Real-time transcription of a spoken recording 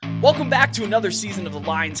Welcome back to another season of the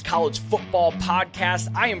Lions College Football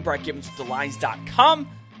Podcast. I am Brett Gibbons with TheLions.com,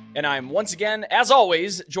 and I'm once again, as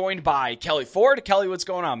always, joined by Kelly Ford. Kelly, what's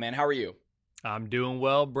going on, man? How are you? I'm doing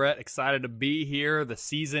well, Brett. Excited to be here. The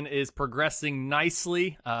season is progressing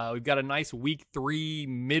nicely. We've got a nice week 3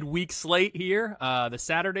 midweek slate here. The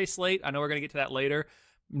Saturday slate, I know we're going to get to that later.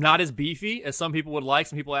 Not as beefy as some people would like.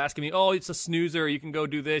 Some people asking me, oh, it's a snoozer. You can go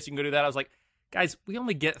do this. You can go do that. I was like, guys, we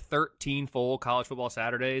only get 13 full college football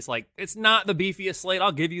Saturdays. Like, it's not the beefiest slate.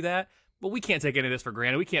 I'll give you that. But we can't take any of this for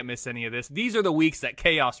granted. We can't miss any of this. These are the weeks that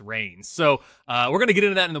chaos reigns. So we're going to get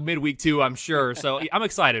into that in the midweek too, I'm sure. So I'm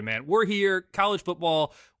excited, man. We're here. College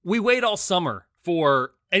football. We wait all summer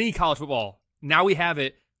for any college football. Now we have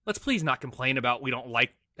it. Let's please not complain about we don't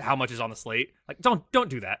like how much is on the slate. Like, don't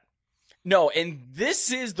do that. No, and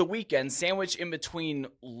this is the weekend sandwiched in between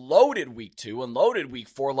loaded week 2 and loaded week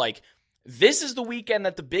 4. Like, this is the weekend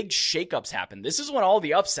that the big shakeups happen. This is when all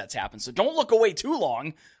the upsets happen. So don't look away too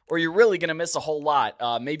long, or you're really going to miss a whole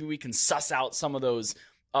lot. Maybe we can suss out some of those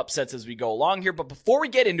upsets as we go along here. But before we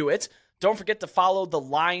get into it, don't forget to follow the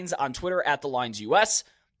Lines on Twitter at TheLinesUS.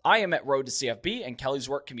 I am at Road to CFB, and Kelly's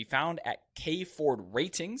work can be found at KFord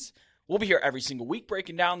Ratings. We'll be here every single week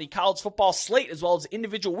breaking down the college football slate as well as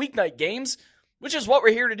individual weeknight games, which is what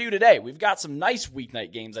we're here to do today. We've got some nice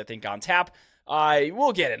weeknight games, I think, on tap.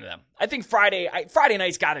 We'll get into them. I think Friday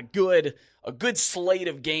night's got a good slate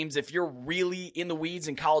of games. If you're really in the weeds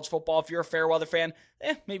in college football, if you're a fair weather fan,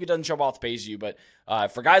 maybe it doesn't jump off the page to you. But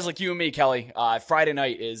for guys like you and me, Kelly, Friday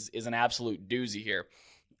night is an absolute doozy here.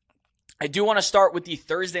 I do want to start with the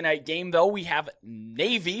Thursday night game, though. We have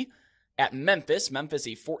Navy at Memphis. Memphis,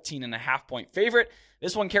 a 14.5-point favorite.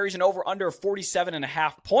 This one carries an over-under of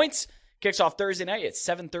 47.5 points. Kicks off Thursday night at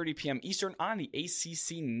 7:30 p.m. Eastern on the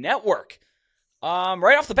ACC Network.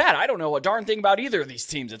 Right off the bat, I don't know a darn thing about either of these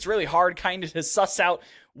teams. It's really hard kind of to suss out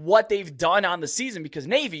what they've done on the season because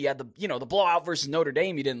Navy had the blowout versus Notre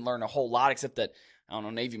Dame. You didn't learn a whole lot except that, I don't know,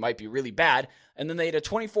 Navy might be really bad. And then they had a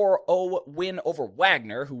 24-0 win over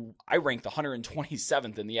Wagner, who I ranked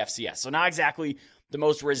 127th in the FCS. So not exactly the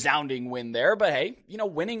most resounding win there, but hey,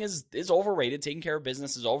 winning is overrated. Taking care of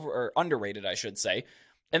business is underrated, I should say.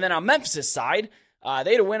 And then on Memphis' side,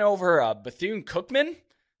 they had a win over Bethune-Cookman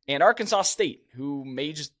and Arkansas State, who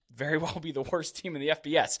may just very well be the worst team in the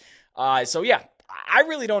FBS. So yeah, I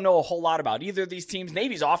really don't know a whole lot about either of these teams.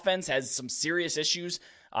 Navy's offense has some serious issues.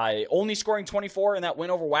 Only scoring 24 in that win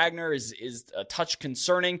over Wagner is a touch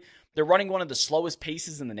concerning. They're running one of the slowest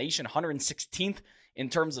paces in the nation, 116th in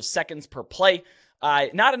terms of seconds per play.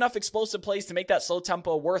 Not enough explosive plays to make that slow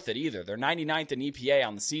tempo worth it either. They're 99th in EPA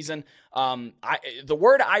on the season. The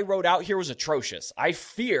word I wrote out here was atrocious. I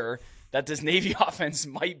fear that this Navy offense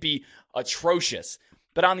might be atrocious.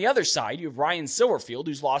 But on the other side, you have Ryan Silverfield,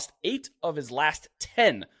 who's lost 8 of his last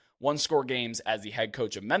 10 one-score games as the head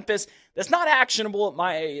coach of Memphis. That's not actionable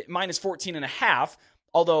at minus 14.5,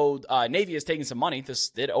 although Navy has taken some money. This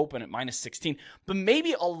did open at minus 16. But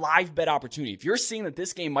maybe a live bet opportunity. If you're seeing that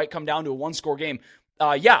this game might come down to a one-score game,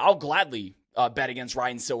 I'll gladly bet against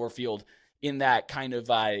Ryan Silverfield in that kind of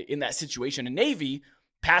in that situation. And Navy,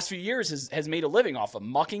 past few years, has made a living off of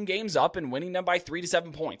mucking games up and winning them by 3 to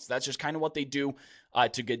 7 points. That's just kind of what they do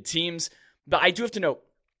to good teams. But I do have to note,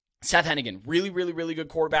 Seth Hennigan, really, really, really good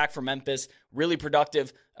quarterback for Memphis, really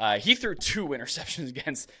productive. He threw 2 interceptions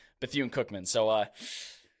against Bethune-Cookman. So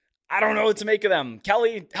I don't know what to make of them.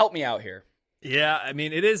 Kelly, help me out here. Yeah, I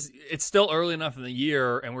mean, it's still early enough in the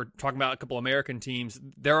year, and we're talking about a couple American teams.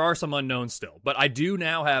 There are some unknowns still, but I do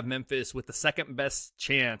now have Memphis with the second best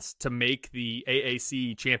chance to make the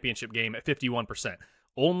AAC championship game at 51%.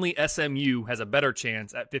 Only SMU has a better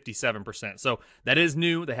chance at 57%. So that is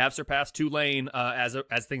new. They have surpassed Tulane as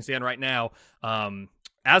things stand right now.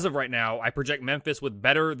 As of right now, I project Memphis with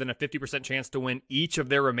better than a 50% chance to win each of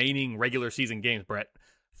their remaining regular season games, Brett.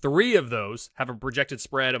 3 of those have a projected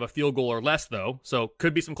spread of a field goal or less, though, so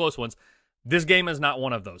could be some close ones. This game is not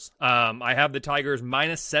one of those. I have the Tigers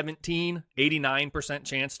minus 17, 89%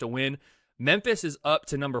 chance to win. Memphis is up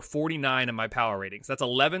to number 49 in my power ratings. That's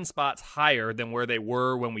 11 spots higher than where they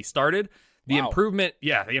were when we started. The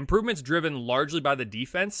improvement's driven largely by the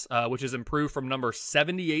defense, which has improved from number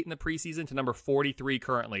 78 in the preseason to number 43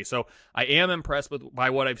 currently. So I am impressed by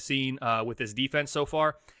what I've seen with this defense so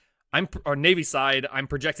far. On Navy side, I'm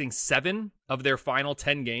projecting 7 of their final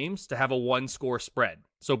 10 games to have a 1-score spread.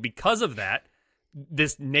 So because of that,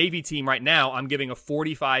 this Navy team right now, I'm giving a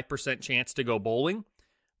 45% chance to go bowling.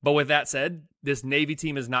 But with that said, this Navy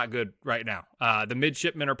team is not good right now. The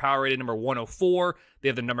midshipmen are power rated number 104. They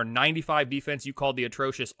have the number 95 defense. You called the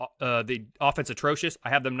offense atrocious. I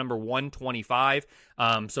have them number 125.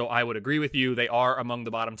 So I would agree with you. They are among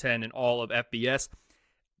the bottom 10 in all of FBS.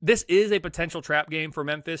 This is a potential trap game for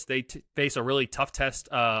Memphis. They face a really tough test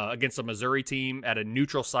against a Missouri team at a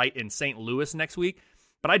neutral site in St. Louis next week.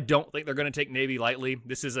 But I don't think they're going to take Navy lightly.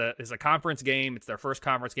 This is a conference game. It's their first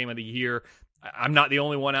conference game of the year. I'm not the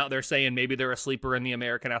only one out there saying maybe they're a sleeper in the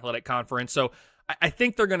American Athletic Conference. So I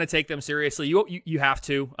think they're going to take them seriously. You have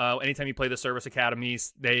to. Anytime you play the service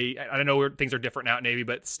academies, I don't know where things are different now at Navy,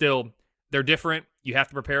 but still, they're different. You have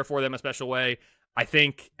to prepare for them a special way. I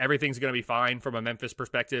think everything's going to be fine from a Memphis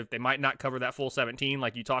perspective. They might not cover that full 17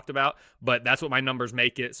 like you talked about, but that's what my numbers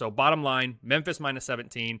make it. So bottom line, Memphis minus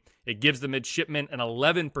 17. It gives the midshipmen an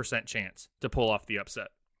 11% chance to pull off the upset.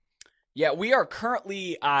 Yeah, we are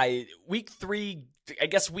currently week 3, I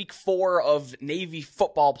guess week 4 of Navy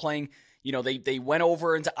football playing. You know, they went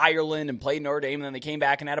over into Ireland and played Notre Dame, and then they came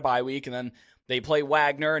back and had a bye week, and then they play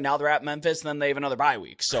Wagner, and now they're at Memphis, and then they have another bye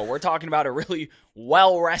week. So we're talking about a really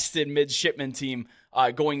well-rested midshipman team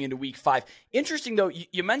going into week 5. Interesting, though,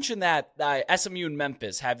 you mentioned that SMU and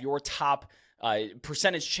Memphis have your top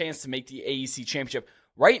percentage chance to make the AAC championship.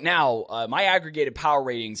 Right now, my aggregated power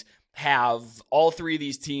ratings have all 3 of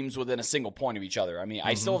these teams within a single point of each other. I mean,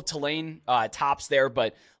 I still have Tulane tops there,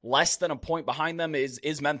 but less than a point behind them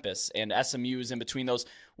is Memphis, and SMU is in between those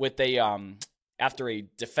with after a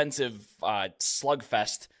defensive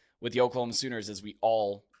slugfest with the Oklahoma Sooners, as we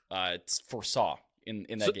all foresaw in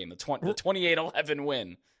that game, the 28-11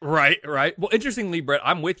 win. Right. Well, interestingly, Brett,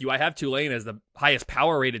 I'm with you. I have Tulane as the highest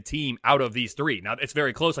power-rated team out of these 3. Now, it's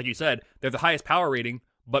very close, like you said. They're the highest power rating,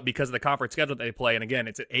 but because of the conference schedule that they play, and again,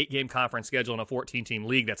 it's an 8-game conference schedule in a 14-team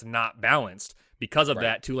league that's not balanced. Because of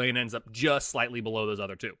that, Tulane ends up just slightly below those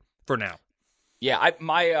other 2 for now. Yeah,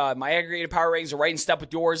 my aggregated power ratings are right in step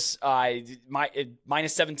with yours.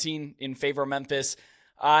 Minus 17 in favor of Memphis.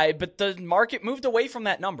 But the market moved away from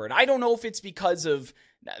that number. And I don't know if it's because of,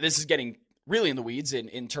 this is getting really in the weeds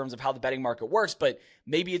in terms of how the betting market works, but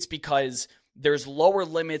maybe it's because there's lower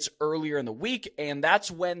limits earlier in the week, and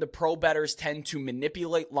that's when the pro bettors tend to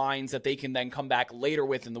manipulate lines that they can then come back later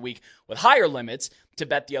with in the week with higher limits to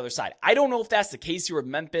bet the other side. I don't know if that's the case here with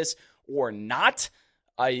Memphis or not.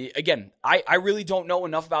 I really don't know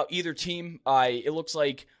enough about either team. It looks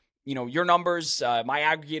like, your numbers, my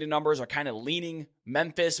aggregated numbers are kind of leaning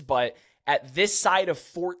Memphis, but at this side of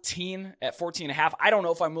 14, at 14.5, I don't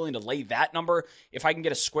know if I'm willing to lay that number. If I can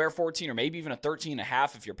get a square 14 or maybe even a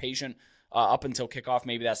 13.5, if you're patient up until kickoff,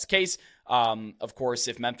 maybe that's the case. Of course,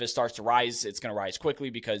 if Memphis starts to rise, it's going to rise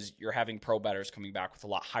quickly because you're having pro bettors coming back with a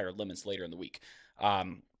lot higher limits later in the week.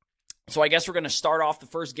 So I guess we're going to start off the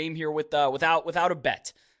first game here with without a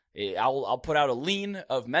bet. I'll put out a lean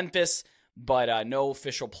of Memphis, but no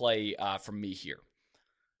official play from me here.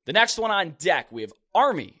 The next one on deck, we have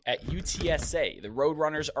Army at UTSA. The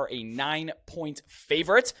Roadrunners are a 9-point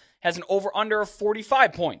favorite, has an over-under of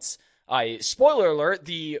 45 points. Spoiler alert,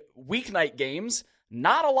 the weeknight games,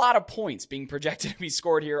 not a lot of points being projected to be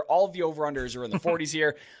scored here. All of the over-unders are in the 40s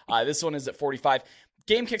here. This one is at 45.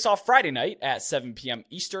 Game kicks off Friday night at 7 p.m.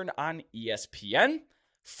 Eastern on ESPN.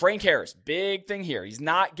 Frank Harris, big thing here. He's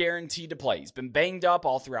not guaranteed to play. He's been banged up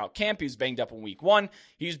all throughout camp. He was banged up in week 1.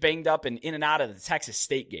 He was banged up in and out of the Texas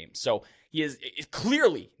State game. So he is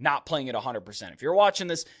clearly not playing at 100%. If you're watching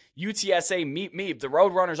this UTSA meep, the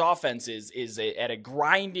Roadrunners offense is at a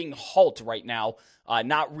grinding halt right now,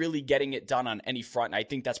 not really getting it done on any front. And I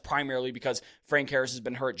think that's primarily because Frank Harris has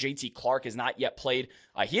been hurt. JT Clark has not yet played.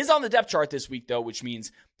 He is on the depth chart this week, though, which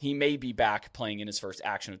means he may be back playing in his first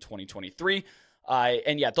action of 2023.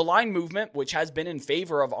 The line movement, which has been in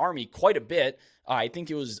favor of Army quite a bit. I think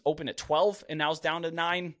it was open at 12 and now it's down to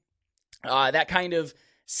 9. That kind of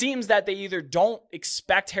seems that they either don't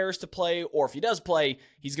expect Harris to play, or if he does play,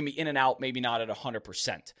 he's going to be in and out, maybe not at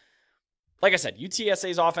 100%. Like I said,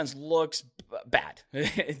 UTSA's offense looks bad.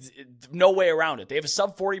 No way around it. They have a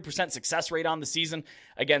sub 40% success rate on the season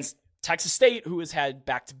against Texas State, who has had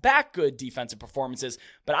back-to-back good defensive performances,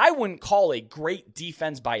 but I wouldn't call a great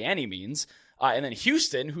defense by any means. And then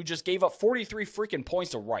Houston, who just gave up 43 freaking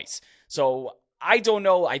points to Rice. So I don't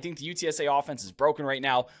know. I think the UTSA offense is broken right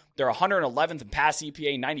now. They're 111th in pass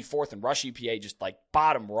EPA, 94th in rush EPA, just like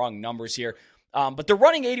bottom rung numbers here. But they're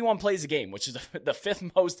running 81 plays a game, which is the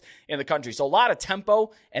 5th most in the country. So a lot of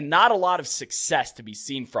tempo and not a lot of success to be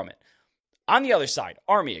seen from it. On the other side,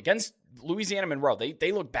 Army against Louisiana Monroe,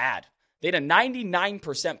 they look bad. They had a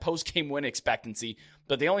 99% post-game win expectancy.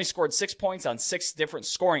 but they only scored 6 points on 6 different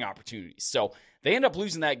scoring opportunities. So they end up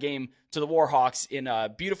losing that game to the Warhawks in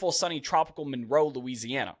beautiful, sunny, tropical Monroe,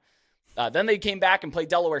 Louisiana. Then they came back and played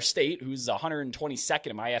Delaware State, who's 122nd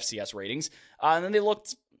in my FCS ratings. And then they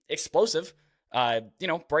looked explosive.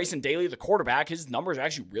 Bryson Daly, the quarterback, his numbers are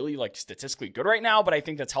actually really statistically good right now, but I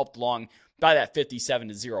think that's helped along by that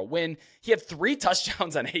 57-0 win. He had 3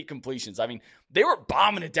 touchdowns on 8 completions. I mean, they were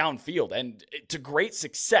bombing it downfield and to great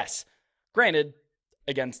success. Granted,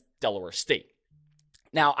 against Delaware State.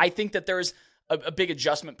 Now, I think that there's a big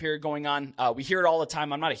adjustment period going on. We hear it all the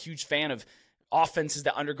time. I'm not a huge fan of offenses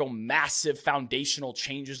that undergo massive foundational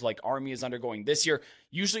changes like Army is undergoing this year.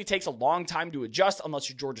 Usually takes a long time to adjust unless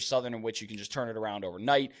you're Georgia Southern, in which you can just turn it around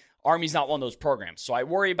overnight. Army's not one of those programs. So I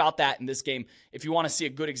worry about that in this game. If you want to see a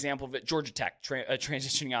good example of it, Georgia Tech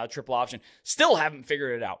transitioning out of triple option, still haven't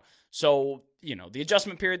figured it out. So, the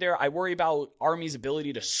adjustment period there, I worry about Army's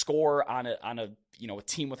ability to score on a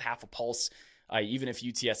team with half a pulse, even if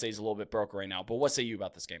UTSA is a little bit broke right now. But what say you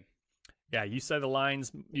about this game? Yeah, you said the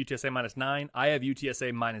line's UTSA -9. I have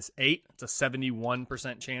UTSA -8. It's a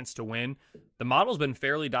 71% chance to win. The model's been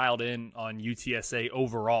fairly dialed in on UTSA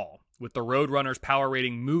overall, with the Roadrunners' power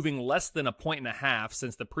rating moving less than 1.5 points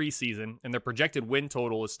since the preseason, and their projected win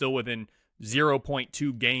total is still within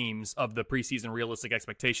 0.2 games of the preseason realistic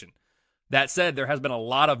expectation. That said, there has been a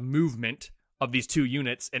lot of movement of these two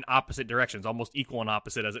units in opposite directions, almost equal and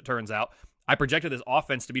opposite as it turns out. I projected this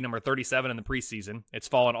offense to be number 37 in the preseason. It's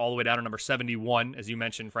fallen all the way down to number 71, as you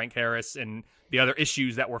mentioned, Frank Harris and the other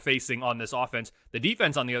issues that we're facing on this offense. The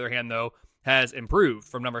defense, on the other hand, though, has improved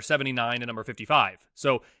from number 79 to number 55.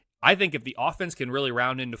 So I think if the offense can really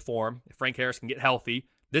round into form, if Frank Harris can get healthy,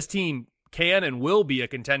 this team can and will be a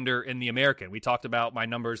contender in the American. We talked about my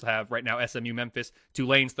numbers have right now SMU, Memphis,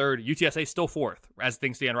 Tulane's third, UTSA still fourth as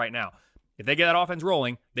things stand right now. If they get that offense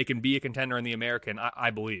rolling, they can be a contender in the American, I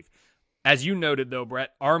believe. As you noted, though,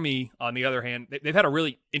 Brett, Army, on the other hand, they've had a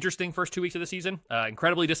really interesting first 2 weeks of the season.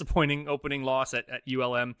 Incredibly disappointing opening loss at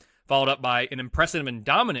ULM, followed up by an impressive and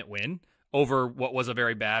dominant win over what is a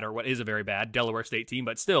very bad Delaware State team,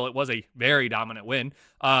 but still, it was a very dominant win.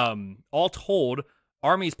 All told,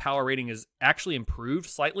 Army's power rating has actually improved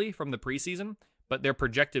slightly from the preseason, but their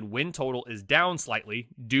projected win total is down slightly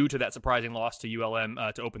due to that surprising loss to ULM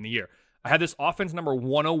to open the year. I had this offense number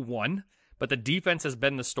 101, but the defense has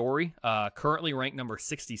been the story. Currently ranked number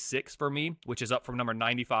 66 for me, which is up from number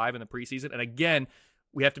 95 in the preseason. And again,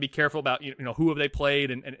 we have to be careful about who have they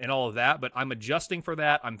played and all of that, but I'm adjusting for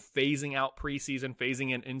that. I'm phasing out preseason,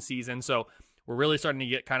 phasing in season. So we're really starting to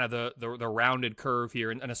get kind of the rounded curve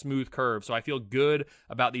here and a smooth curve. So I feel good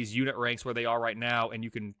about these unit ranks where they are right now, and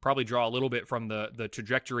you can probably draw a little bit from the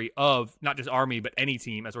trajectory of not just Army, but any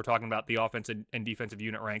team as we're talking about the offensive and defensive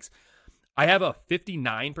unit ranks. I have a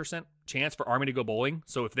 59% chance for Army to go bowling.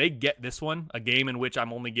 So if they get this one, a game in which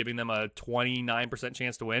I'm only giving them a 29%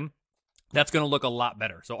 chance to win, that's going to look a lot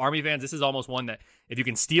better. So Army fans, this is almost one that if you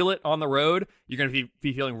can steal it on the road, you're going to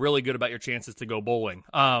be feeling really good about your chances to go bowling.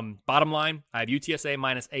 Bottom line, I have UTSA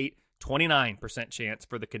 -8, 29% chance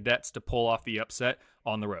for the Cadets to pull off the upset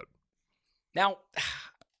on the road. Now,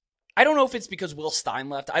 I don't know if it's because Will Stein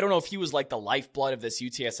left. I don't know if he was like the lifeblood of this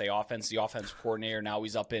UTSA offense, the offensive coordinator. Now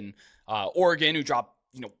he's up in Oregon, who dropped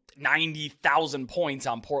 90,000 points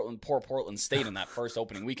on poor Portland State in that first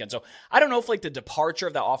opening weekend. So I don't know if the departure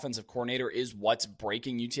of that offensive coordinator is what's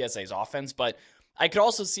breaking UTSA's offense, but I could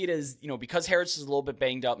also see it as, because Harris is a little bit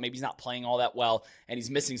banged up, maybe he's not playing all that well, and he's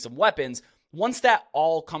missing some weapons. Once that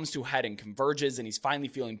all comes to a head and converges and he's finally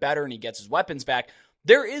feeling better and he gets his weapons back,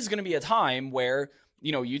 there is going to be a time where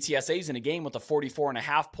UTSA's in a game with a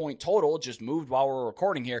 44.5 point total, just moved while we're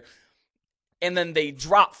recording here, and then they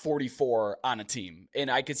drop 44 on a team.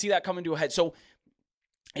 And I could see that coming to a head. So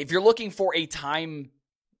if you're looking for a time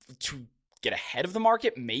to get ahead of the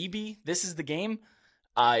market, maybe this is the game.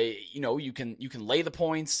 You can lay the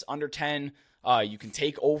points under 10. You can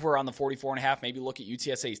take over on the 44.5, maybe look at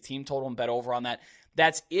UTSA's team total and bet over on that.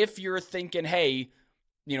 That's if you're thinking, hey,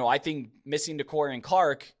 I think missing DeCorian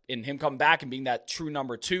Clark and him coming back and being that true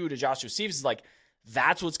number 2 to Joshua Stevens is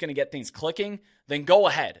that's what's going to get things clicking. Then go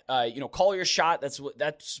ahead. Call your shot. That's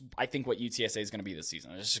I think what UTSA is going to be this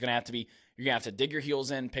season. It's just going to have to be, you're going to have to dig your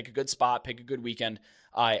heels in, pick a good spot, pick a good weekend,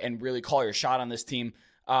 and really call your shot on this team.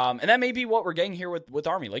 And that may be what we're getting here with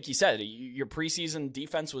Army. Like you said, your preseason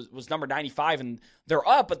defense was number 95, and they're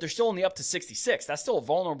up, but they're still only up to 66. That's still a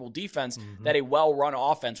vulnerable defense that a well-run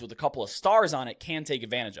offense with a couple of stars on it can take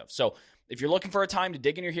advantage of. So if you're looking for a time to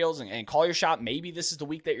dig in your heels and call your shot, maybe this is the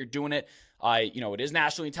week that you're doing it. It is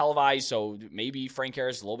nationally televised, so maybe Frank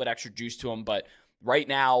Harris is a little bit extra juice to him, but right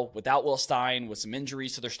now, without Will Stein, with some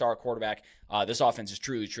injuries to their star quarterback, this offense is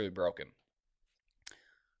truly, truly broken.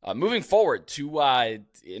 Moving forward to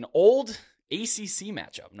an old ACC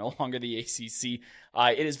matchup, no longer the ACC.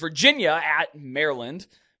 It is Virginia at Maryland.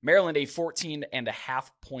 Maryland, a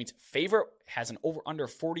 14.5-point favorite, has an over-under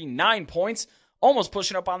 49 points, almost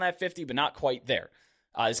pushing up on that 50, but not quite there.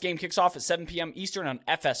 This game kicks off at 7 p.m. Eastern on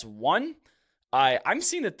FS1. I'm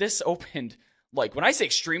seeing that this opened, like, when I say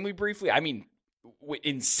extremely briefly, I mean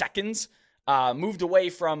in seconds, moved away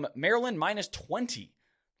from Maryland minus 20.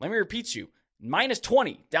 Let me repeat to you, minus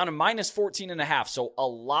 20 down to minus 14.5. So a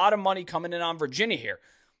lot of money coming in on Virginia here.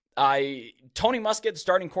 Tony Muskett, the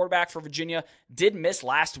starting quarterback for Virginia, did miss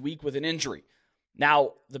last week with an injury.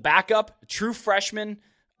 Now, the backup, true freshman,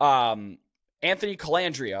 Anthony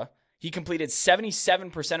Calandria, he completed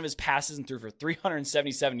 77% of his passes and threw for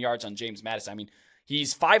 377 yards on James Madison. I mean,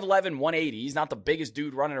 he's 5'11", 180. He's not the biggest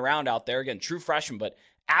dude running around out there. Again, true freshman, but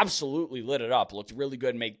absolutely lit it up. Looked really good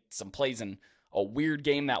and made some plays in a weird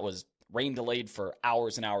game that was rain delayed for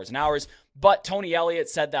hours and hours and hours. But Tony Elliott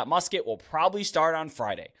said that Muskett will probably start on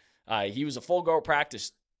Friday. He was a full go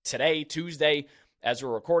practice today, Tuesday, as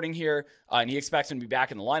we're recording here, and he expects him to be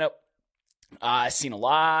back in the lineup. I've seen a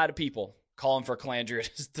lot of people calling for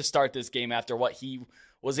Calandria to start this game after what he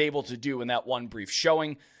was able to do in that one brief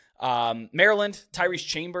showing. Maryland, Tyrese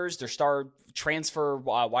Chambers, their star transfer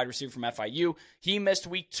wide receiver from FIU, he missed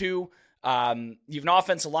week 2. You have an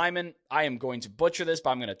offensive lineman. I am going to butcher this,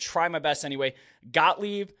 but I'm going to try my best anyway.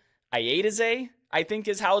 Gottlieb Ayedeze, I think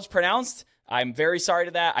is how it's pronounced. I'm very sorry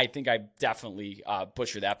to that. I think I definitely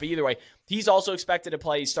butchered that. But either way, he's also expected to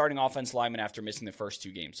play starting offensive lineman after missing the first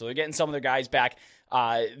 2 games. So they're getting some of their guys back.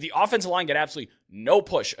 The offensive line got absolutely no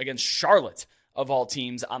push against Charlotte, of all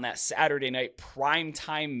teams, on that Saturday night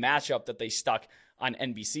primetime matchup that they stuck on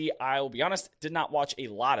NBC. I will be honest, did not watch a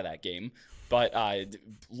lot of that game. But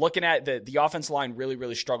looking at the offensive line really,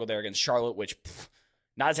 really struggled there against Charlotte, which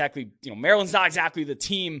not exactly, Maryland's not exactly the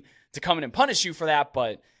team to come in and punish you for that,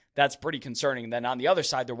 but that's pretty concerning. And then on the other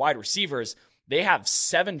side, their wide receivers, they have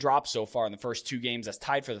 7 drops so far in the first 2 games. That's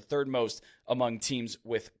tied for the 3rd most among teams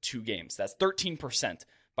with 2 games. That's 13%,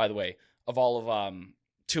 by the way, of all of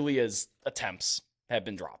Tulia's attempts have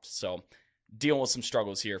been dropped. So dealing with some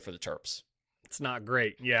struggles here for the Terps. It's not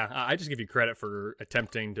great. Yeah, I just give you credit for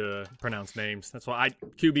attempting to pronounce names. That's why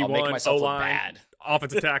QB1, O-line,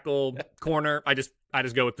 offensive tackle, corner. I just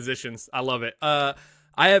go with positions. I love it.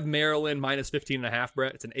 I have Maryland minus 15.5,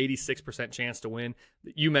 Brett. It's an 86% chance to win.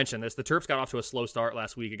 You mentioned this. The Terps got off to a slow start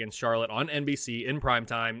last week against Charlotte on NBC in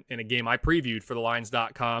primetime in a game I previewed for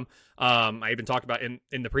thelines.com. I even talked about in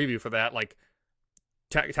the preview for that, like,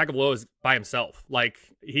 Tagovailoa is by himself. Like,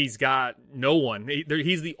 he's got no one.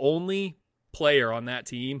 He's the only player on that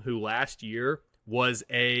team who last year was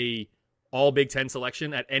a all Big Ten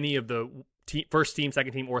selection at any of the first team,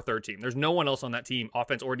 second team, or third team. There's no one else on that team,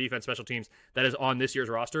 offense or defense, special teams, that is on this year's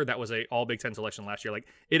roster that was a all Big Ten selection last year. Like,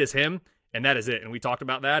 it is him, and that is it. And we talked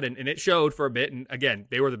about that, and it showed for a bit. And again,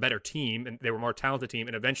 they were the better team, and they were a more talented team,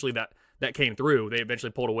 and eventually that came through. They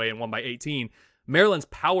eventually pulled away and won by 18. Maryland's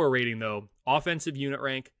power rating, though, offensive unit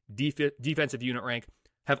rank, defensive unit rank,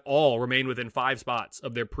 have all remained within 5 spots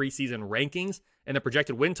of their preseason rankings, and the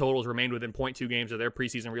projected win totals remained within 0.2 games of their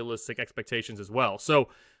preseason realistic expectations as well. So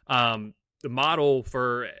the model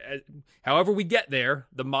for however we get there,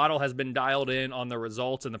 the model has been dialed in on the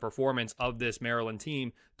results and the performance of this Maryland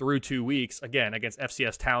team through 2 weeks, again, against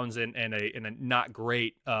FCS Townsend and a not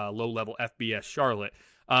great low-level FBS Charlotte.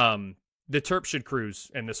 The Terps should cruise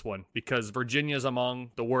in this one because Virginia's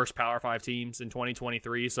among the worst Power 5 teams in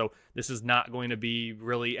 2023, so this is not going to be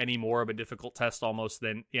really any more of a difficult test almost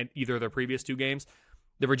than in either of their previous 2 games.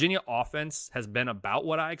 The Virginia offense has been about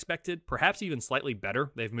what I expected, perhaps even slightly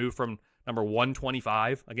better. They've moved from number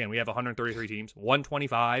 125, again, we have 133 teams,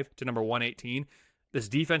 125 to number 118. This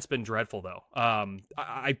defense has been dreadful, though.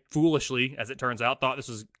 I foolishly, as it turns out, thought this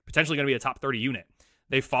was potentially going to be a top 30 unit.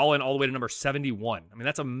 They've fallen all the way to number 71. I mean,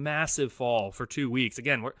 that's a massive fall for 2 weeks.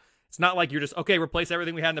 Again, it's not like you're just, okay, replace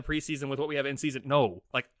everything we had in the preseason with what we have in season. No,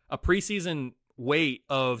 like a preseason weight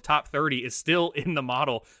of top 30 is still in the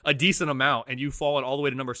model a decent amount, and you've fallen all the way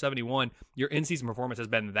to number 71. Your in-season performance has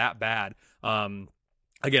been that bad.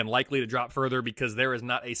 Again, likely to drop further because there is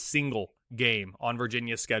not a single game on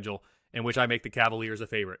Virginia's schedule in which I make the Cavaliers a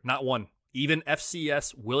favorite. Not one. Even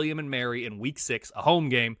FCS William & Mary in week 6, a home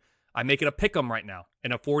game, I make it a pick 'em right now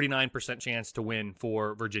and a 49% chance to win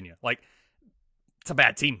for Virginia. Like, it's a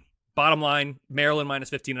bad team. Bottom line, Maryland minus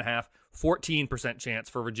 15.5, 14% chance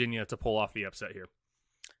for Virginia to pull off the upset here.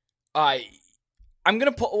 I'm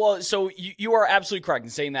going to put, well, so you are absolutely correct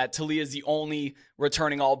in saying that Talia is the only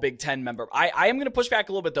returning all Big Ten member. I am going to push back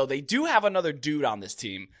a little bit, though. They do have another dude on this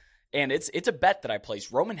team, and it's a bet that I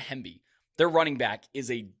placed. Roman Hemby, their running back,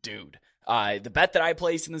 is a dude. The bet that I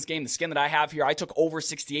placed in this game, the skin that I have here, I took over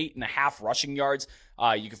 68.5 rushing yards.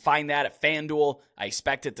 You can find that at FanDuel. I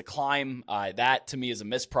expect it to climb. That, to me, is a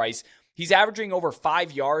misprice. He's averaging over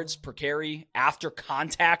 5 yards per carry after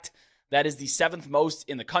contact. That is the 7th most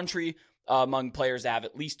in the country among players that have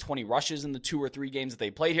at least 20 rushes in the 2 or 3 games that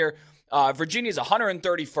they played here. Virginia's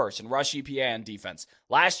 131st in rush EPA and defense.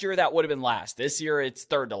 Last year, that would have been last. This year, it's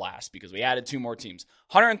third to last because we added 2 more teams.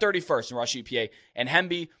 131st in rush EPA. And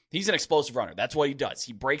Hemby, he's an explosive runner. That's what he does.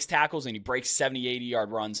 He breaks tackles and he breaks 70,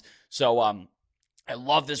 80-yard runs. So I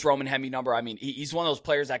love this Roman Hemby number. I mean, he's one of those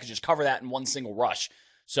players that could just cover that in one single rush.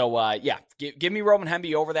 So, give me Roman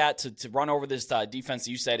Hemby over that to run over this defense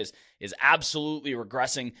that you said is absolutely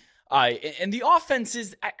regressing. And the offense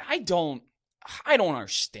is, I don't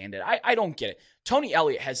understand it. I don't get it. Tony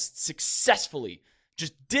Elliott has successfully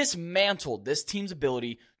just dismantled this team's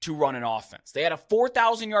ability to run an offense. They had a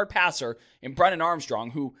 4,000-yard passer in Brennan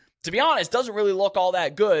Armstrong, who, to be honest, doesn't really look all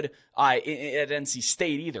that good at NC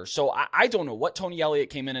State either. So I don't know what Tony Elliott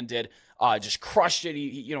came in and did. Just crushed it.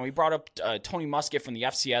 He brought up Tony Muskett from the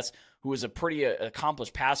FCS, who was a pretty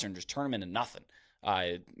accomplished passer, and just turned him into nothing.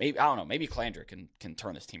 Maybe, I don't know. Maybe Calandra can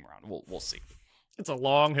turn this team around. We'll see. It's a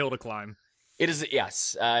long hill to climb. It is,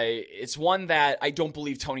 yes. It's one that I don't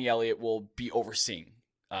believe Tony Elliott will be overseeing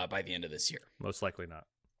by the end of this year. Most likely not.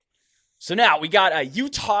 So now we got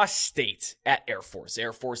Utah State at Air Force.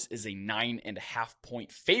 Air Force is a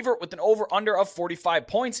 9.5-point favorite with an over-under of 45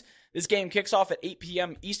 points. This game kicks off at 8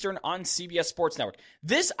 p.m. Eastern on CBS Sports Network.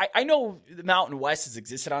 This, I know the Mountain West has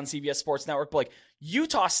existed on CBS Sports Network, but like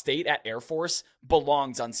Utah State at Air Force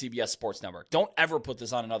belongs on CBS Sports Network. Don't ever put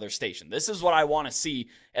this on another station. This is what I want to see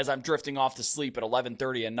as I'm drifting off to sleep at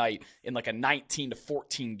 11:30 at night in like a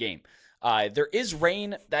 19-14 game. There is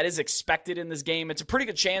rain that is expected in this game. It's a pretty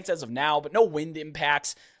good chance as of now, but no wind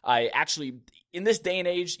impacts. Actually, in this day and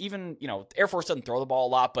age, even, Air Force doesn't throw the ball a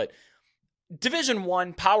lot, but Division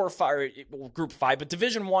I, Power 5, Group 5, but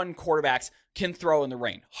Division I quarterbacks can throw in the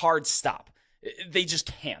rain. Hard stop. They just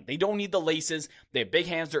can't. They don't need the laces. They have big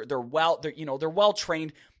hands. They're well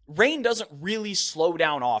trained. Rain doesn't really slow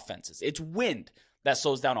down offenses. It's wind that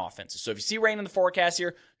slows down offenses. So if you see rain in the forecast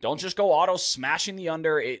here, don't just go auto smashing the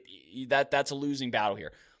under. That's a losing battle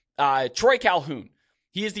here. Troy Calhoun,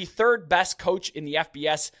 he is the 3rd best coach in the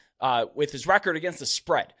FBS with his record against the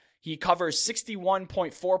spread. He covers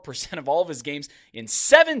 61.4% of all of his games in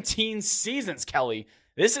 17 seasons, Kelly.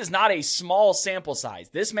 This is not a small sample size.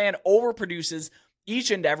 This man overproduces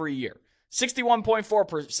each and every year.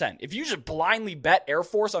 61.4%. If you just blindly bet Air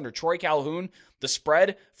Force under Troy Calhoun, the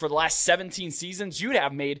spread for the last 17 seasons, you'd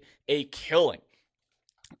have made a killing.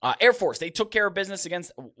 Air Force, they took care of business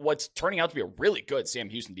against what's turning out to be a really good Sam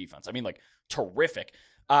Houston defense. I mean, like, terrific.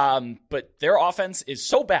 But their offense is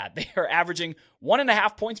so bad. They are averaging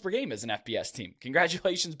 1.5 points per game as an FBS team.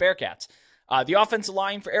 Congratulations, Bearcats. The offensive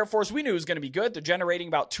line for Air Force, we knew was going to be good. They're generating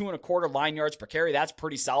about 2.25 line yards per carry. That's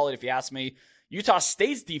pretty solid if you ask me. Utah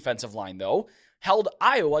State's defensive line, though, held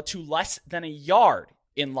Iowa to less than a yard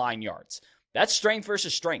in line yards. That's strength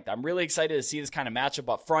versus strength. I'm really excited to see this kind of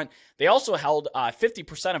matchup up front. They also held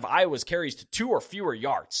 50% of Iowa's carries to 2 or fewer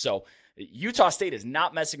yards. So Utah State is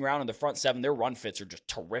not messing around in the front 7. Their run fits are just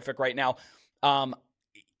terrific right now. I'm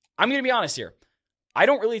going to be honest here. I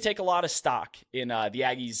don't really take a lot of stock in the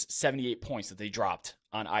Aggies' 78 points that they dropped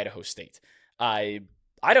on Idaho State.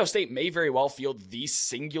 Idaho State may very well field the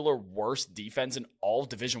singular worst defense in all of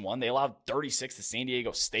Division I. They allowed 36 to San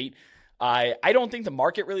Diego State. I don't think the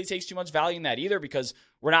market really takes too much value in that either, because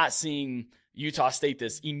we're not seeing Utah State,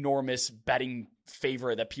 this enormous betting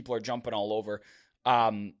favorite that people are jumping all over.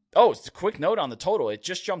 It's a quick note on the total. It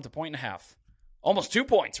just jumped 1.5. Almost 2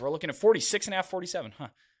 points. We're looking at 46.5, 47.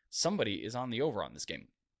 Somebody is on the over on this game.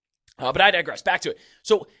 But I digress. Back to it.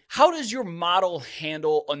 So how does your model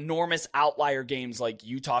handle enormous outlier games like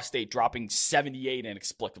Utah State dropping 78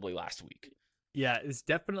 inexplicably last week? Yeah, it's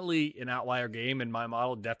definitely an outlier game, and my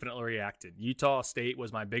model definitely reacted. Utah State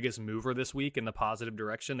was my biggest mover this week in the positive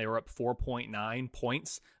direction. They were up 4.9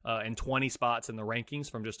 points and 20 spots in the rankings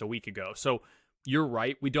from just a week ago. So you're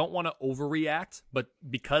right. We don't want to overreact, but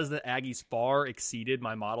because the Aggies far exceeded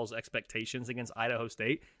my model's expectations against Idaho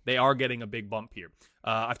State, they are getting a big bump here.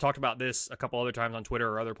 I've talked about this a couple other times on Twitter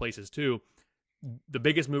or other places too. The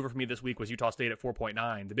biggest mover for me this week was Utah State at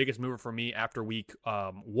 4.9. The biggest mover for me after week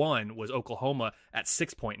 1 was Oklahoma at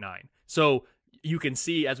 6.9. So you can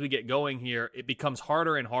see as we get going here, it becomes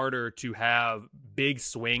harder and harder to have big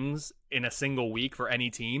swings in a single week for any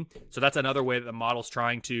team. So that's another way that the model's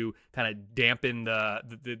trying to kind of dampen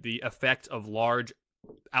the effect of large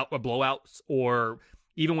blowouts, or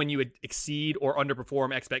even when you exceed or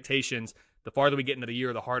underperform expectations. The farther we get into the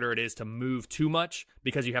year, the harder it is to move too much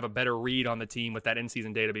because you have a better read on the team with that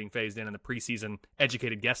in-season data being phased in and the preseason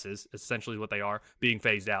educated guesses, essentially what they are, being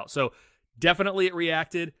phased out. So definitely it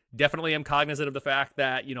reacted. Definitely am cognizant of the fact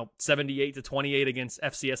that, 78-28 against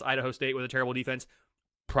FCS Idaho State with a terrible defense,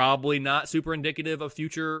 probably not super indicative of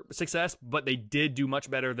future success, but they did do much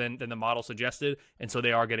better than the model suggested, and so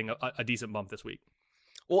they are getting a decent bump this week.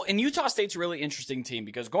 Well, and Utah State's a really interesting team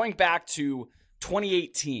because going back to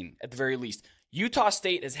 2018, at the very least, Utah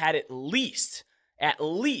State has had at least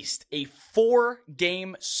a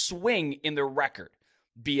 4-game swing in their record,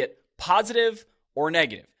 be it positive or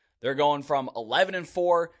negative. They're going from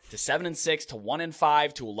 11-4 to 7-6 to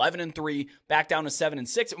 1-5 to 11-3 back down to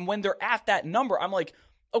 7-6. And when they're at that number, I'm like,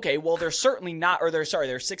 okay, well, they're certainly not, they're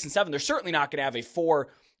 6-7. They're certainly not going to have a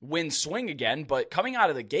 4-win swing again. But coming out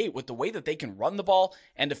of the gate with the way that they can run the ball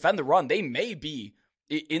and defend the run, they may be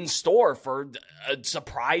in store for a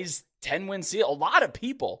surprise 10-win seal. A lot of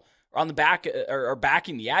people are on the back are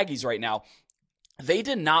backing the Aggies right now. They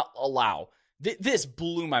did not allow, this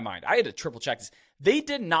blew my mind. I had to triple check this. They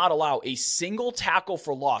did not allow a single tackle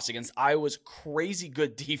for loss against Iowa's crazy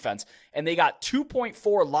good defense, and they got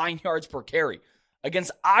 2.4 line yards per carry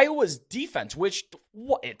against Iowa's defense, which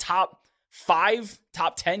a top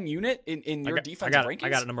 10 unit in your defensive rankings? I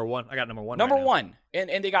got it number one. Number one.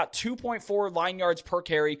 And they got 2.4 line yards per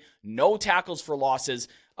carry, no tackles for losses.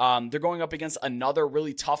 They're going up against another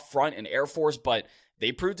really tough front in Air Force, but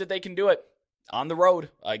they proved that they can do it on the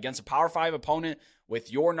road against a Power 5 opponent with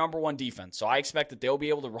your number one defense. So I expect that they'll be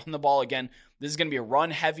able to run the ball again. This is going to be a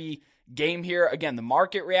run-heavy game here. Again, the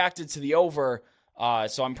market reacted to the over,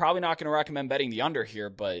 so I'm probably not going to recommend betting the under here,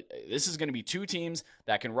 but this is going to be two teams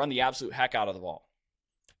that can run the absolute heck out of the ball.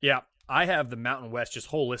 Yeah, I have the Mountain West just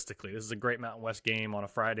holistically. This is a great Mountain West game on a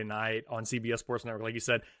Friday night on CBS Sports Network. Like you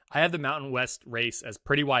said, I have the Mountain West race as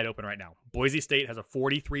pretty wide open right now. Boise State has a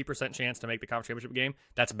 43% chance to make the conference championship game.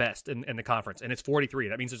 That's best in the conference, and it's 43.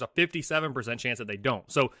 That means there's a 57% chance that they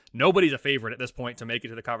don't. So nobody's a favorite at this point to make it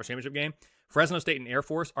to the conference championship game. Fresno State and Air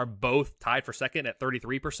Force are both tied for second at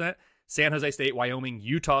 33%. San Jose State, Wyoming,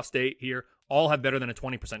 Utah State here all have better than a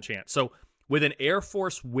 20% chance. So with an Air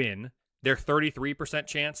Force win, their 33%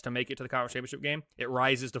 chance to make it to the conference championship game, it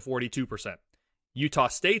rises to 42%. Utah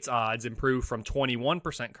State's odds improve from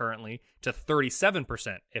 21% currently to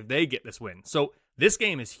 37% if they get this win. So this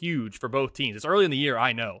game is huge for both teams. It's early in the year,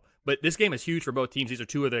 I know, but this game is huge for both teams. These are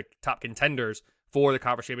two of the top contenders for the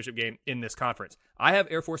conference championship game in this conference. I have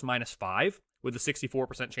Air Force -5 with a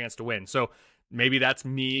 64% chance to win. So maybe that's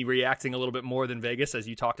me reacting a little bit more than Vegas, as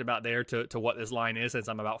you talked about there, to what this line is, since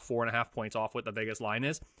I'm about 4.5 points off what the Vegas line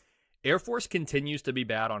is. Air Force continues to be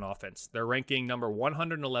bad on offense. They're ranking number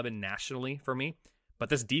 111 nationally for me, but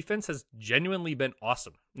this defense has genuinely been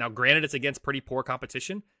awesome. Now, granted, it's against pretty poor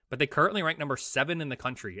competition, but they currently rank number 7 in the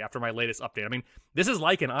country after my latest update. I mean, this is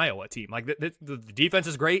like an Iowa team. Like, the defense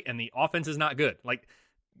is great, and the offense is not good. Like,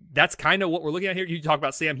 that's kind of what we're looking at here. You talked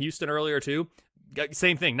about Sam Houston earlier, too.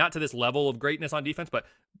 Same thing, not to this level of greatness on defense, but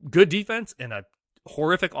good defense and a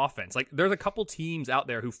horrific offense. Like, there's a couple teams out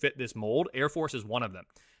there who fit this mold. Air Force is one of them.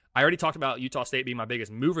 I already talked about Utah State being my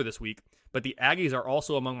biggest mover this week, but the Aggies are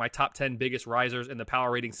also among my top 10 biggest risers in the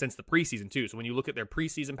power rating since the preseason, too. So when you look at their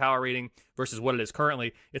preseason power rating versus what it is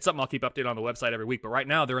currently, it's something I'll keep updated on the website every week. But right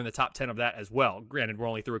now, they're in the top 10 of that as well. Granted, we're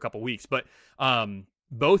only through a couple weeks. But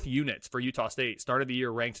both units for Utah State started the year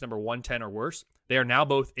ranked number 110 or worse. They are now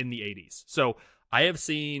both in the 80s. So I have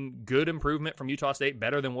seen good improvement from Utah State,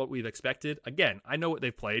 better than what we've expected. Again, I know what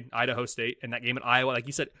they've played, Idaho State, and that game at Iowa. Like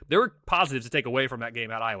you said, there were positives to take away from that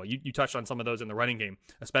game at Iowa. You touched on some of those in the running game,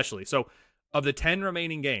 especially. So of the 10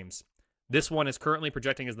 remaining games, this one is currently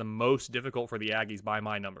projecting as the most difficult for the Aggies by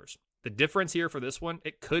my numbers. The difference here for this one,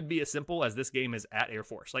 it could be as simple as this game is at Air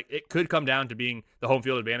Force. Like, it could come down to being the home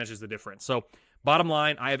field advantage is the difference. So bottom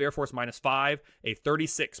line, I have Air Force -5, a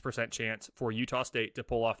 36% chance for Utah State to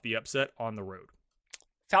pull off the upset on the road.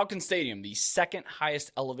 Falcon Stadium, the second highest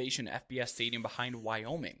elevation FBS stadium behind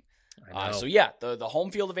Wyoming. So yeah, the home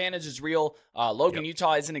field advantage is real. Logan,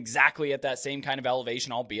 Utah isn't exactly at that same kind of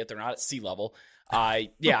elevation, albeit they're not at sea level.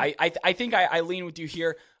 I think I lean with you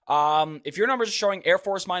here. If your numbers are showing Air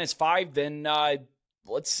Force -5, then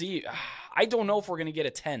let's see. I don't know if we're going to get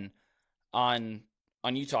a 10 on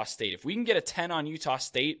Utah State. If we can get a 10 on Utah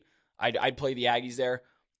State, I'd play the Aggies there.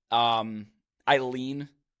 I lean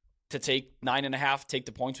to take 9.5, take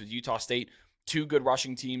the points with Utah State. two good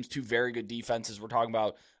rushing teams, two very good defenses. We're talking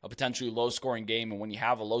about a potentially low-scoring game, and when you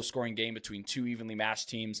have a low-scoring game between two evenly matched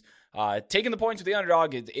teams, taking the points with the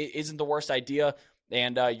underdog it isn't the worst idea,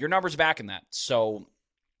 and your numbers back in that. So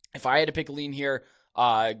if I had to pick a lean here,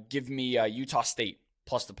 give me Utah State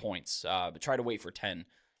plus the points, but try to wait for 10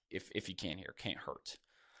 if you can here. Can't hurt.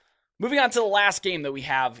 Moving on to the last game that we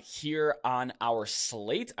have here on our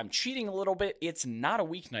slate. I'm cheating a little bit. It's not a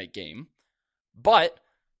weeknight game, but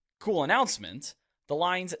cool announcement. The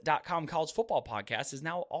Lines.com college football podcast is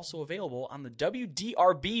now also available on the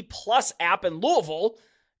WDRB Plus app in Louisville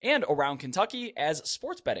and around Kentucky as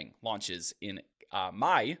sports betting launches in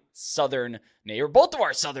my southern neighbor, both of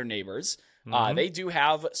our southern neighbors. They do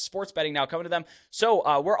have sports betting now coming to them.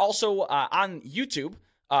 So we're also on YouTube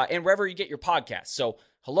and wherever you get your podcasts. So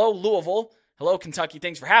hello, Louisville. Hello, Kentucky.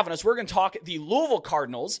 Thanks for having us. We're going to talk the Louisville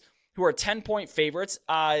Cardinals, who are 10-point favorites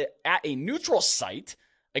at a neutral site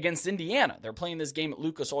against Indiana. They're playing this game at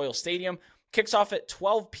Lucas Oil Stadium. Kicks off at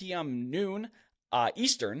 12 p.m. noon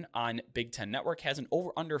Eastern on Big Ten Network. Has an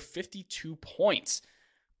over-under 52 points.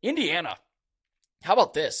 Indiana, how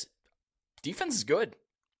about this? Defense is good.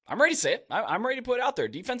 I'm ready to say it. I'm ready to put it out there.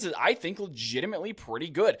 Defense is, I think, legitimately pretty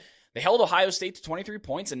good. They held Ohio State to 23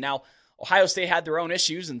 points, and now Ohio State had their own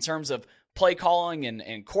issues in terms of play calling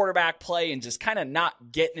and quarterback play and just kind of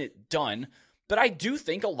not getting it done. But I do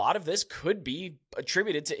think a lot of this could be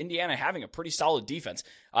attributed to Indiana having a pretty solid defense.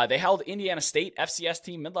 They held Indiana State, FCS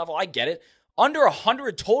team, mid-level. I get it. Under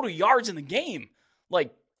 100 total yards in the game.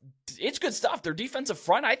 Like, it's good stuff. Their defensive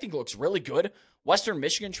front, I think, looks really good. Western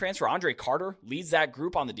Michigan transfer Andre Carter leads that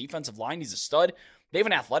group on the defensive line. He's a stud. They have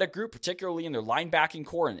an athletic group, particularly in their linebacking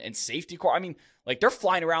core and safety core. I mean, like, they're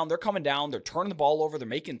flying around. They're coming down. They're turning the ball over. They're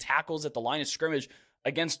making tackles at the line of scrimmage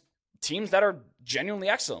against teams that are genuinely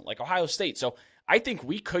excellent, like Ohio State. So I think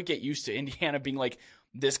we could get used to Indiana being like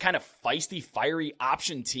this kind of feisty, fiery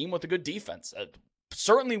option team with a good defense.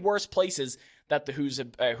 Certainly worse places that the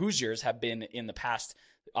Hoosiers have been in the past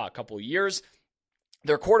couple of years.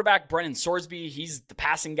 Their quarterback, Brennan Sorsby, he's the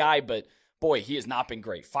passing guy, but boy, he has not been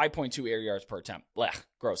great. 5.2 air yards per attempt. Blech,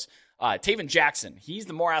 gross. Taven Jackson, he's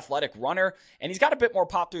the more athletic runner, and he's got a bit more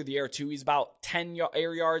pop through the air, too. He's about 10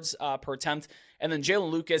 air yards per attempt. And then Jalen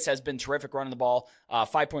Lucas has been terrific running the ball,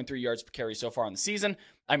 5.3 yards per carry so far in the season.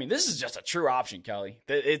 I mean, this is just a true option, Kelly.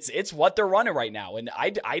 It's what they're running right now, and I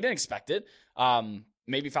didn't expect it.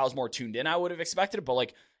 Maybe if I was more tuned in, I would have expected it, but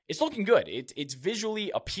like, it's looking good. It's visually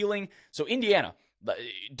appealing. So Indiana,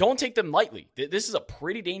 don't take them lightly. This is a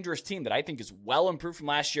pretty dangerous team that I think is well improved from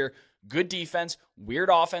last year. Good defense, weird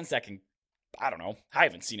offense that can, I don't know. I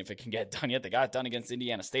haven't seen if it can get done yet. They got it done against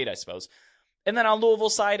Indiana State, I suppose. And then on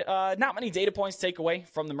Louisville's side, not many data points to take away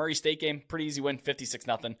from the Murray State game. Pretty easy win,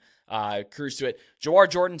 56-0. Cruise to it. Jawar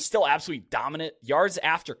Jordan, still absolutely dominant. Yards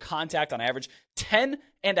after contact on average,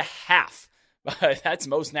 10.5. That's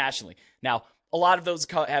most nationally. Now, a lot of those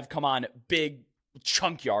have come on big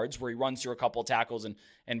chunk yards where he runs through a couple of tackles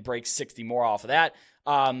and breaks 60 more off of that.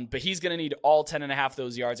 But he's going to need all 10.5 of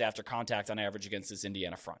those yards after contact on average against this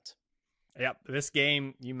Indiana front. Yep, this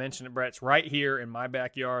game, you mentioned it, Brett, it's right here in my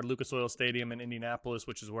backyard, Lucas Oil Stadium in Indianapolis,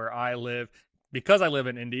 which is where I live. Because I live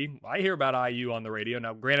in Indy, I hear about IU on the radio.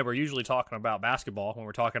 Now, granted, we're usually talking about basketball when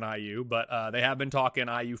we're talking IU, but they have been talking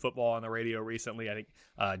IU football on the radio recently. I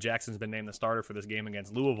think Jackson's been named the starter for this game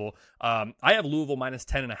against Louisville. I have Louisville minus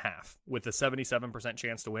 10.5 with a 77%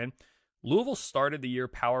 chance to win. Louisville started the year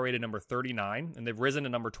power rated number 39, and they've risen to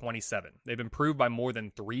number 27. They've improved by more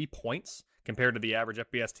than 3 points compared to the average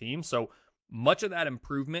FBS team. So much of that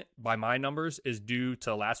improvement, by my numbers, is due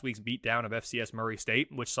to last week's beatdown of FCS Murray State,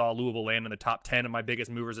 which saw Louisville land in the top 10 of my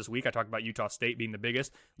biggest movers this week. I talked about Utah State being the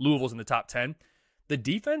biggest. Louisville's in the top 10. The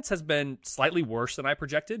defense has been slightly worse than I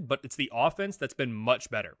projected, but it's the offense that's been much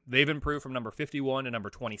better. They've improved from number 51 to number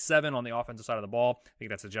 27 on the offensive side of the ball. I think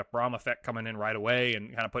that's a Jeff Brom effect coming in right away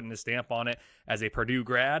and kind of putting his stamp on it. As a Purdue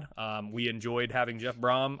grad, we enjoyed having Jeff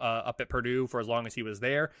Brom up at Purdue for as long as he was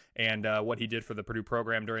there, and what he did for the Purdue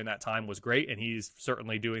program during that time was great, and he's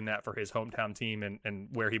certainly doing that for his hometown team and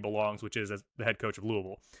where he belongs, which is as the head coach of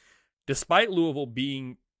Louisville. Despite Louisville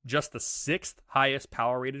being just the 6th highest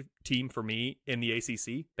power rated team for me in the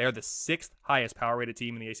ACC. They're the 6th highest power rated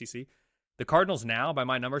team in the ACC. The Cardinals now, by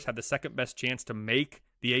my numbers, have the second best chance to make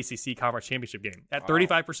the ACC Conference Championship game at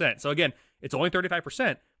 35%. So again, it's only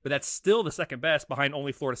 35%, but that's still the second best behind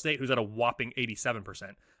only Florida State, who's at a whopping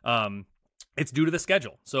 87%. It's due to the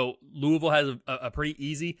schedule. So Louisville has a pretty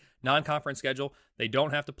easy non-conference schedule. They don't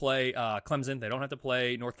have to play Clemson. They don't have to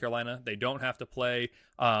play North Carolina. They don't have to play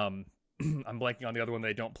I'm blanking on the other one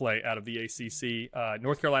they don't play out of the ACC.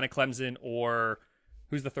 North Carolina, Clemson, or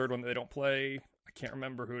who's the third one that they don't play? I can't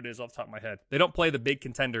remember who it is off the top of my head. They don't play the big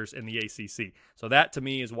contenders in the ACC. So that, to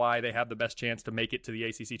me, is why they have the best chance to make it to the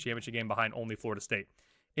ACC championship game behind only Florida State.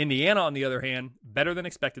 Indiana, on the other hand, better than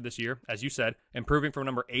expected this year, as you said, improving from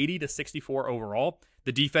number 80 to 64 overall.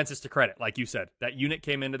 The defense is to credit, like you said. That unit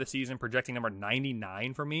came into the season projecting number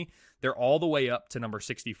 99 for me. They're all the way up to number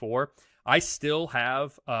 64. I still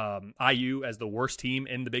have IU as the worst team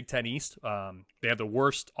in the Big Ten East. They have the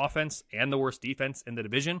worst offense and the worst defense in the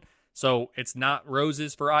division. So it's not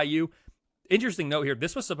roses for IU. Interesting note here,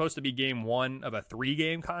 this was supposed to be game 1 of a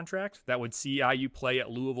 3-game contract that would see IU play at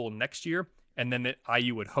Louisville next year, and then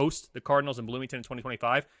IU would host the Cardinals in Bloomington in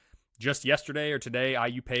 2025. Just yesterday or today,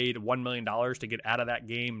 IU paid $1 million to get out of that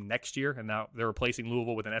game next year, and now they're replacing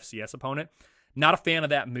Louisville with an FCS opponent. Not a fan of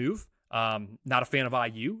that move. Not a fan of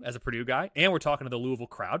IU as a Purdue guy, and we're talking to the Louisville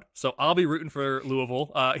crowd, so I'll be rooting for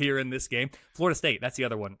Louisville here in this game. Florida State, that's the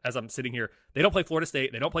other one. As I'm sitting here, they don't play Florida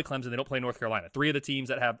State, they don't play Clemson, they don't play North Carolina. 3 of the teams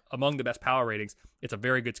that have among the best power ratings. It's a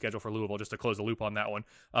very good schedule for Louisville, just to close the loop on that one.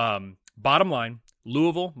 Bottom line,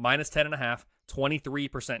 Louisville minus 10.5,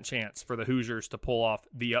 23% chance for the Hoosiers to pull off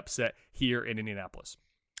the upset here in Indianapolis.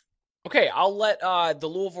 Okay, I'll let the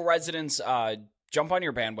Louisville residents jump on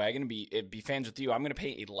your bandwagon and be fans with you. I'm going to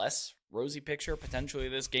paint a less rosy picture potentially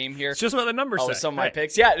of this game here. It's just what the numbers say. Some of my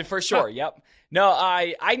picks. Yeah, for sure. Yep. No,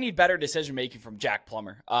 I need better decision making from Jack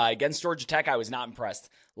Plummer. Against Georgia Tech, I was not impressed.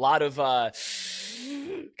 A lot of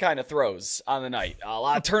kind of throws on the night. A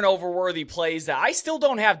lot of turnover-worthy plays that I still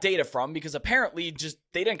don't have data from because apparently just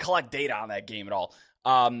they didn't collect data on that game at all.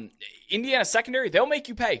 Indiana secondary, they'll make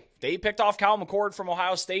you pay. They picked off Kyle McCord from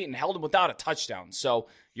Ohio State and held him without a touchdown. So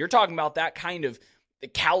you're talking about that kind of the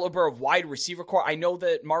caliber of wide receiver core. I know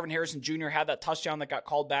that Marvin Harrison Jr. had that touchdown that got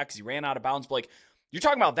called back because he ran out of bounds. But like, you're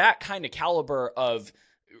talking about that kind of caliber of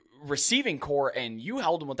receiving core, and you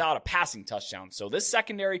held him without a passing touchdown. So this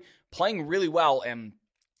secondary playing really well, and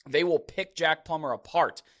they will pick Jack Plummer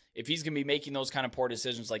apart if he's going to be making those kind of poor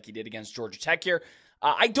decisions like he did against Georgia Tech here.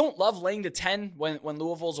 I don't love laying the 10 when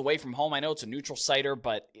Louisville's away from home. I know it's a neutral sighter,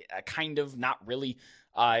 but kind of not really.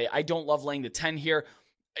 I don't love laying the 10 here.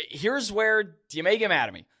 Here's where you may get mad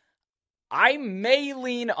at me. I may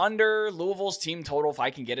lean under Louisville's team total if I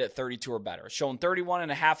can get it at 32 or better. Showing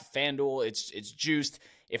 31.5 at FanDuel, it's juiced.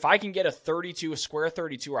 If I can get a square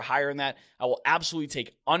 32 or higher than that, I will absolutely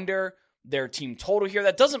take under their team total here.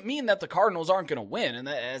 That doesn't mean that the Cardinals aren't going to win, and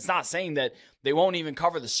it's not saying that they won't even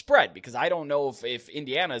cover the spread, because I don't know if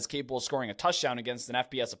Indiana is capable of scoring a touchdown against an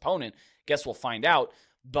FBS opponent. Guess we'll find out.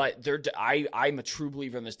 But I'm a true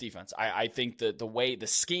believer in this defense. I think the way the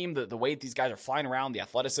scheme, the way these guys are flying around, the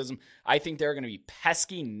athleticism, I think they're going to be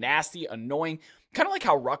pesky, nasty, annoying, kind of like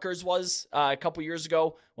how Rutgers was a couple years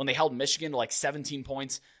ago when they held Michigan to like 17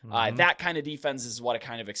 points. That kind of defense is what I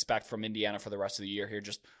kind of expect from Indiana for the rest of the year here,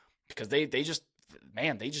 just because they just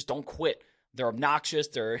don't quit. They're obnoxious.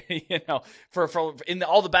 They're for in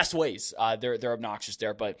all the best ways. They're obnoxious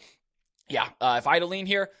there. But yeah, if I had to lean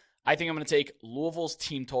here, I think I'm going to take Louisville's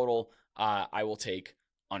team total. I will take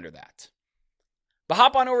under that. But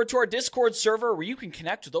hop on over to our Discord server where you can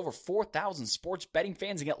connect with over 4,000 sports betting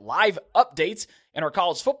fans and get live updates in our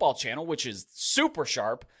college football channel, which is super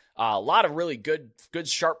sharp. A lot of really good,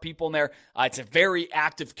 sharp people in there. It's a very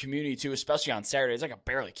active community, too, especially on Saturdays. I can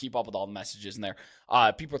barely keep up with all the messages in there.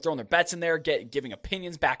 People are throwing their bets in there, giving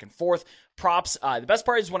opinions back and forth, props. The best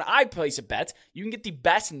part is when I place a bet, you can get the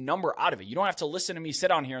best number out of it. You don't have to listen to me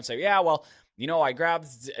sit on here and say, yeah, well, I grabbed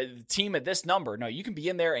the team at this number. No, you can be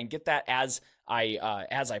in there and get that as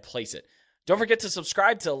I place it. Don't forget to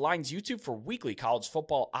subscribe to Line's YouTube for weekly college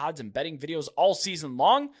football odds and betting videos all season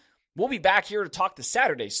long. We'll be back here to talk the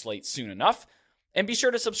Saturday slate soon enough. And be sure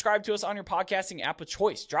to subscribe to us on your podcasting app of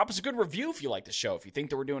choice. Drop us a good review if you like the show. If you think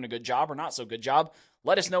that we're doing a good job or not so good job,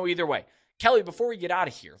 let us know either way. Kelly, before we get out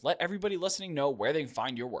of here, let everybody listening know where they can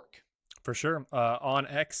find your work. For sure. On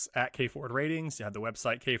X at KFordRatings. You have the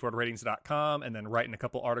website KFordRatings.com, and then writing a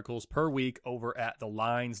couple articles per week over at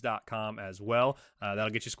thelines.com as well. That'll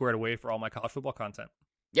get you squared away for all my college football content.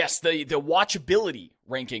 Yes, the watchability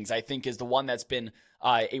rankings, I think, is the one that's been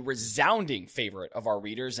a resounding favorite of our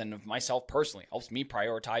readers and of myself personally. Helps me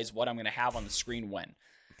prioritize what I'm going to have on the screen when.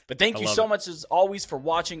 But thank you so much, as always, for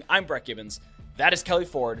watching. I'm Brett Gibbons. That is Kelly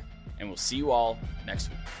Ford, and we'll see you all next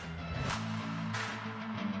week.